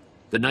strength.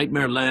 The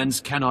Nightmare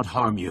Lands cannot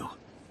harm you.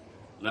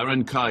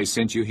 Laren Kai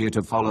sent you here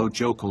to follow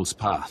Jokul's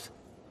path.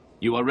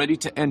 You are ready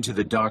to enter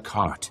the Dark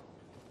Heart.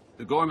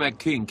 The Gormak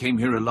King came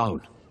here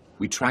alone.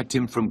 We tracked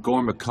him from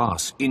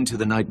Gormakos into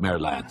the Nightmare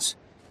Lands.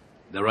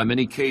 There are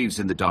many caves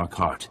in the Dark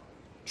Heart.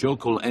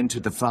 Jokul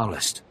entered the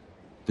foulest,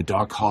 the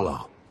Dark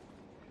Hollow.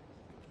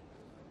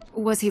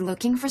 Was he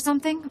looking for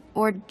something,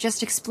 or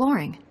just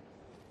exploring?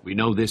 We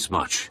know this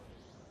much.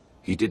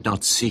 He did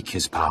not seek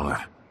his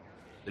power.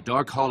 The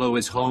Dark Hollow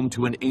is home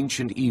to an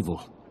ancient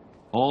evil.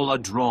 All are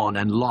drawn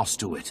and lost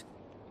to it.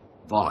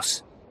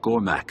 Voss,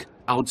 Gormak,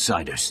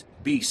 outsiders,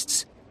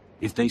 beasts.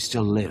 If they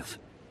still live,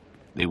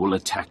 they will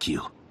attack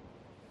you.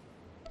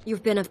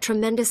 You've been of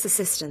tremendous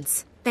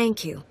assistance.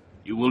 Thank you.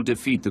 You will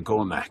defeat the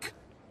Gormak.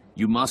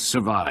 You must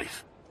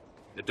survive.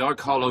 The Dark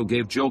Hollow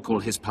gave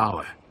Jokul his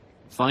power.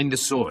 Find the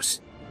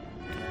source.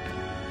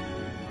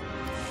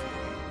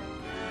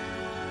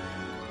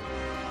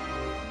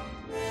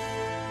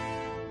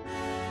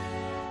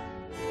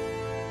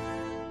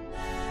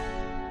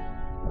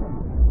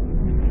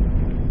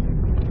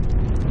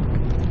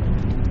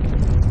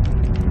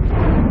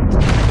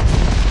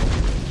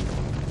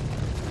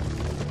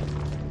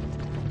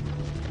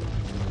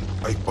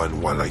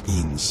 Aipan walay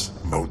ins,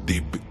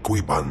 maudib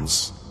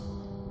kuibans.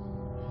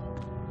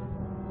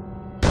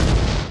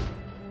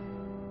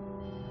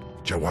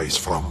 Jawais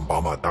from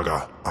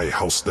Bamataga, I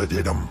house the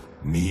dedam,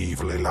 ni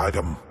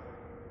vleladam.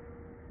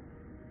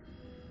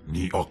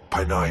 Ni ok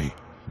panay,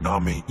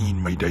 name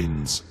in my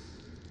dains.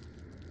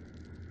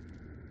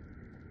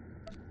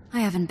 I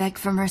haven't begged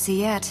for mercy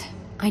yet.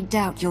 I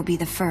doubt you'll be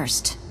the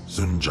first.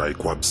 Sunjay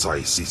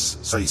kwabsay sis,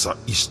 say sa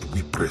east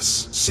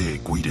wipres, se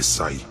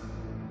guidesay.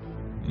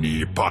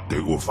 Ni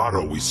pate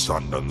uvara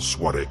wisandan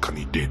sware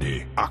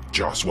kanidede,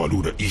 akja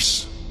swaluda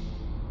is.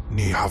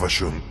 Ni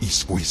havashung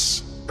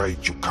isquis, kay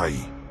chukai.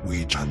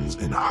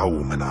 Weejans in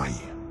Haumanai.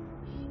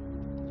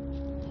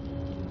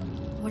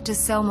 What does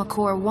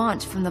Selmakor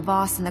want from the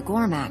Voss and the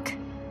Gormak?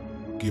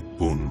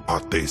 Kipun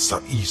pate sa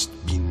East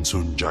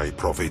Binsunjay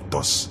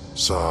Provetos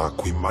sa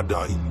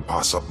Quimada in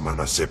Pasab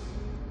Manasep.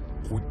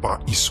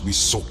 Huipa iswis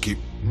sokip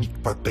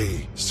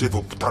nikpate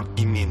sevoptan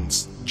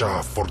inins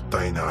ja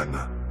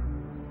fortainana.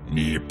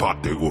 Ni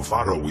pate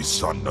uvara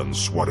wisandan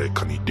sware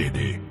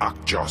kanidede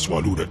akja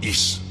swaluda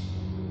is.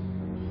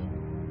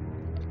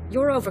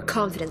 Your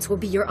overconfidence will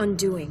be your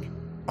undoing.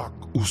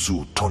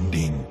 Usu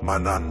tonding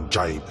manan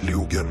jay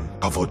liugen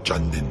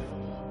avojandin.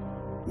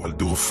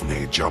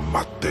 Waldufne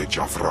jamatte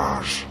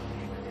javraj.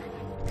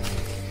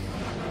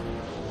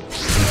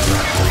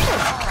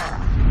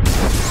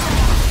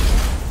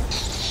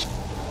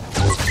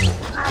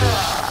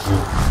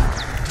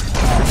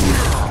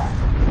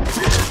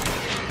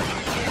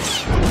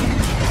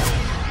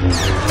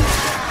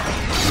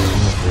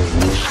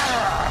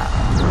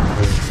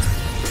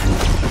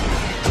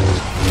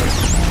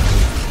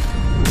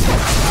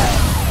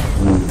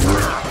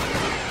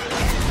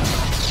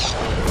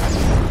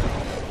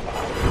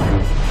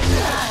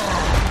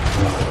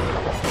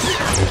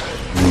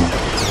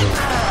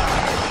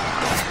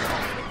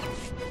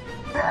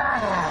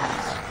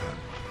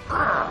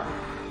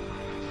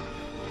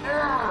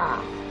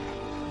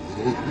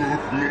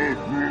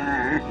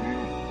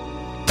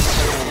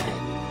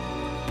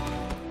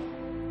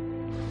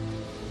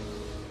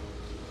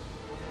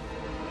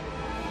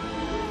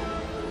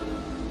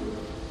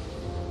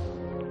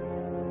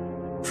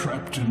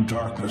 Trapped in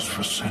darkness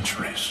for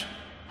centuries,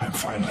 I'm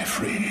finally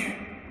free.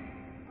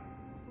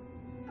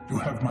 You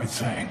have my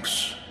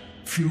thanks.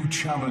 Few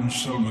challenge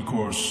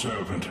Selmacor's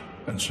servant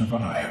and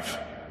survive.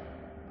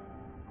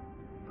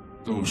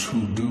 Those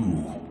who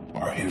do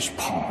are his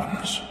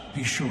pawns.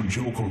 He showed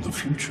Jokul the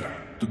future.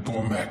 The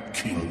Gormak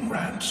king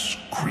ran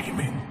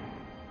screaming.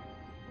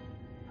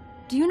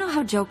 Do you know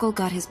how Jokul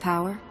got his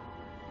power?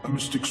 A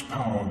mystic's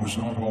power was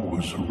not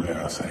always a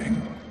rare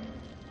thing.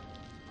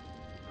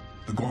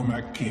 The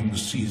Gormak king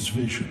sees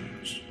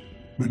visions.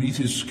 Beneath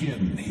his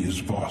skin, he is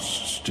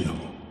Voss still.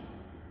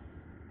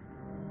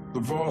 The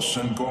Voss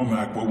and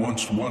Gormak were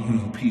once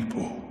one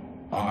people.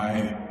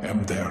 I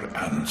am their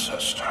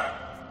ancestor.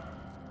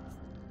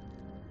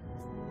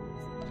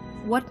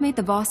 What made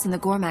the Voss and the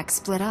Gormak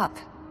split up?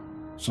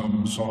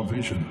 Some saw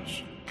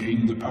visions,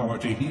 gained the power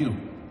to heal.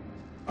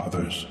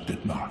 Others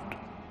did not.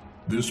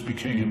 This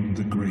became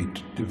the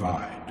Great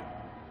Divide.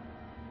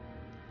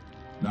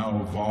 Now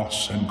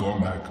Voss and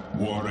Gormak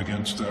war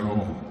against their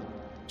own.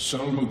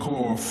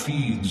 Selmacor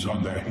feeds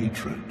on their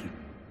hatred.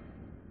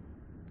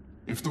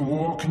 If the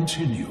war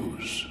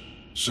continues,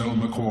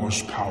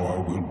 Selmacor's power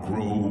will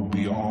grow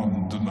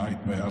beyond the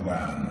Nightmare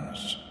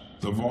Lands.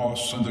 The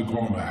Voss and the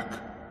Gormak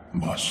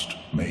must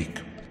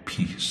make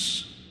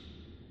peace.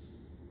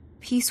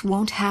 Peace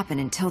won't happen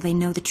until they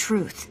know the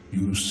truth.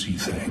 You see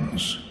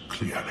things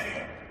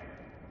clearly.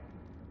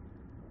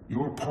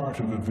 You're part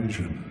of a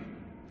vision.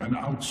 An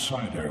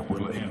outsider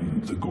will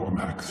end the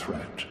Gormak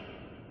threat.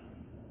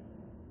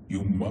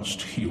 You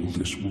must heal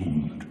this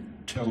wound.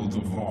 Tell the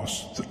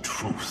Voss the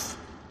truth,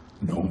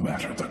 no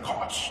matter the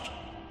cost.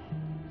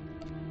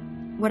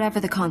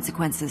 Whatever the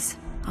consequences,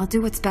 I'll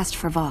do what's best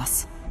for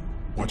Voss.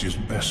 What is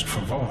best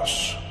for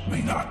Voss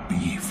may not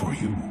be for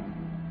you.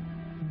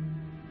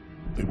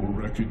 They will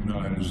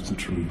recognize the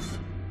truth.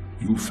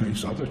 You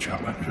face other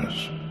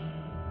challenges.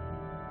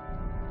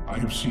 I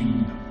have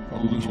seen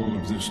a little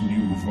of this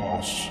new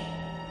Voss.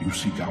 You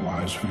seek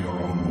allies for your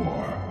own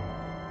war.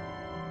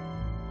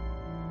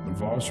 The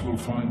Voss will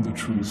find the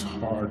truth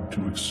hard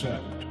to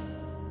accept.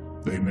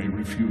 They may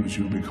refuse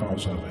you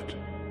because of it.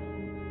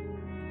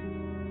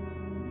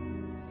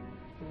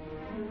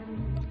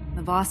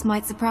 The Voss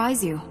might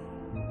surprise you.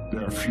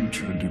 Their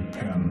future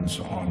depends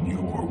on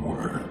your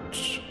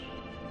words.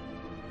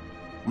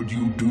 Would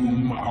you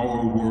doom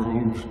our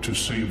world to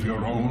save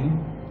your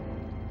own?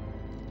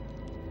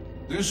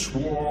 This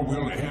war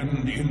will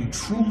end in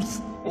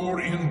truth or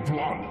in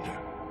blood.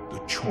 The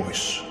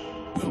choice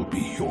will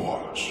be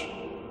yours.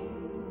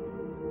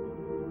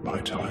 My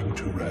time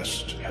to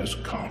rest has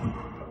come.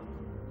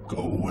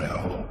 Go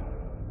well.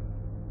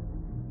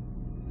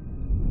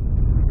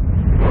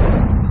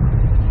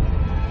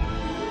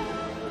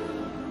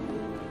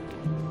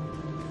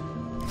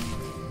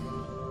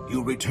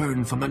 You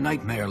return from the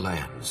Nightmare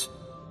Lands.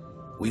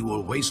 We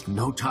will waste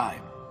no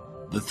time.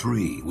 The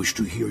three wish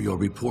to hear your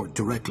report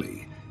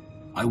directly.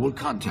 I will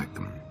contact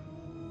them.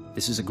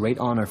 This is a great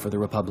honor for the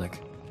Republic.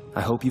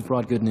 I hope you've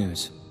brought good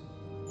news.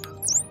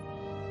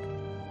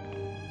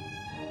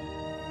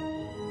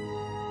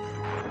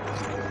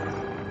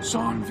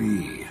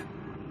 Sanvi,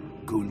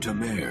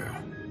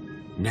 Guntamer,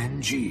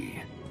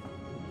 Nenji.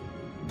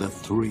 The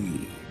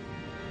three.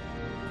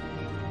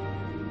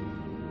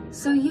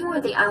 So you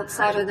are the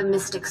outsider the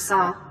Mystics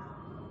saw.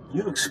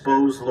 You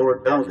exposed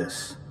Lord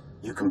Belgus.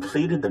 You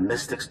completed the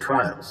Mystic's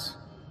trials.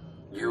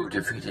 You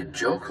defeated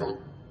Jokul.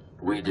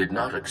 We did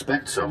not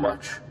expect so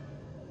much.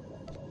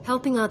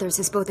 Helping others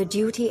is both a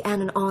duty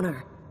and an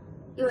honor.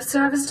 Your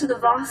service to the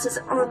Voss is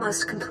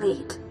almost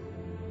complete.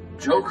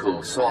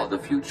 Jokul saw the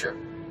future.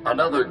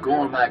 Another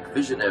Gormak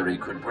visionary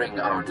could bring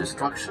our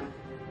destruction.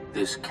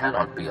 This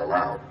cannot be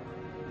allowed.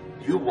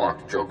 You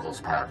walked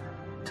Jokul's path.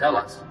 Tell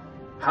us,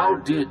 how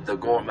did the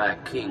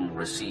Gormak king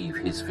receive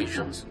his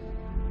visions?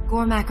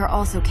 Gormak are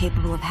also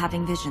capable of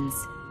having visions.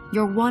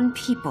 You're one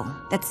people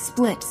that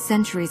split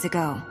centuries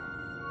ago.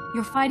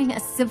 You're fighting a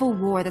civil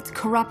war that's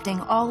corrupting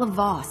all of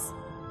Voss.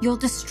 You'll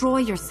destroy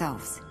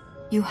yourselves.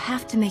 You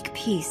have to make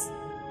peace.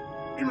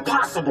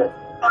 Impossible!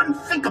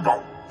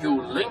 Unthinkable!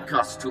 You link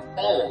us to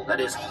all that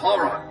is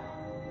horror.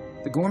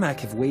 The Gormak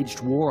have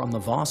waged war on the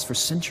Voss for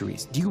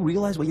centuries. Do you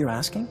realize what you're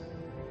asking?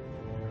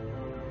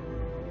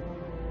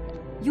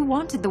 You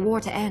wanted the war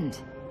to end.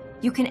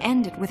 You can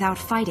end it without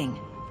fighting.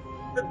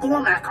 The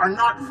Gormak are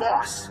not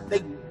Voss.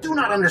 They do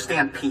not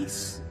understand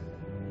peace.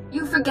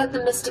 You forget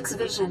the Mystic's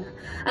vision.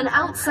 An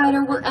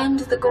outsider will end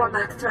the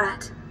Gormak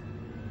threat.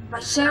 By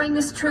sharing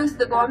this truth,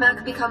 the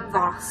Gormak become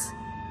Voss.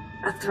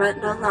 A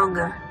threat no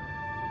longer.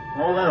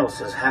 All else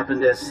has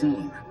happened as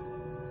seen.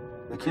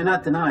 We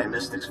cannot deny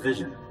Mystic's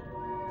vision.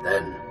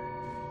 Then,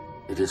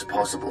 it is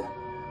possible.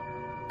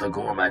 The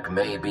Gormak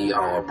may be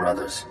our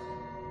brothers.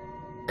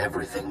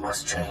 Everything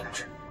must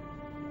change.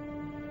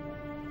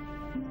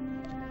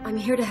 I'm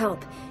here to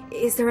help.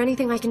 Is there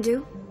anything I can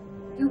do?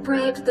 You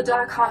braved the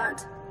Dark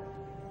Heart.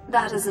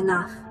 That is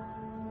enough.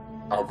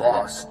 A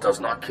Voss does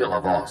not kill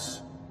a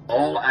Voss.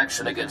 All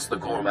action against the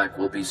Gormak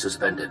will be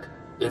suspended,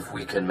 if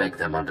we can make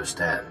them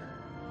understand.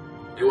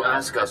 You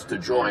ask us to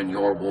join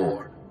your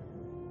war.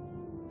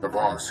 The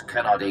Voss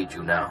cannot aid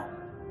you now.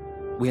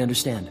 We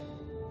understand.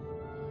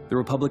 The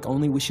Republic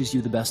only wishes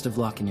you the best of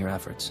luck in your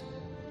efforts.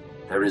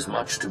 There is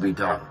much to be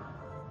done.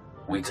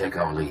 We take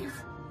our leave.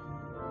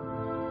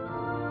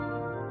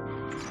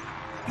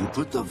 You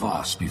put the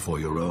Voss before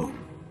your own.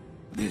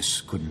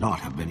 This could not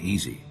have been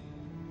easy.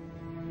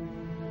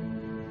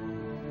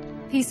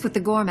 Peace with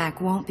the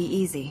Gormak won't be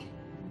easy.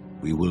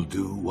 We will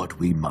do what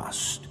we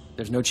must.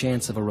 There's no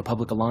chance of a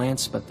Republic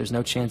alliance, but there's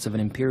no chance of an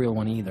Imperial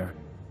one either.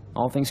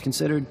 All things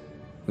considered,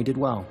 we did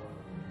well.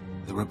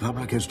 The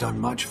Republic has done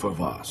much for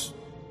Voss.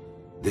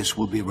 This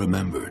will be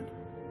remembered.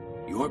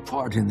 Your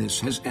part in this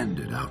has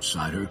ended,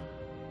 outsider.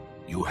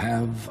 You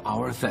have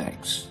our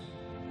thanks.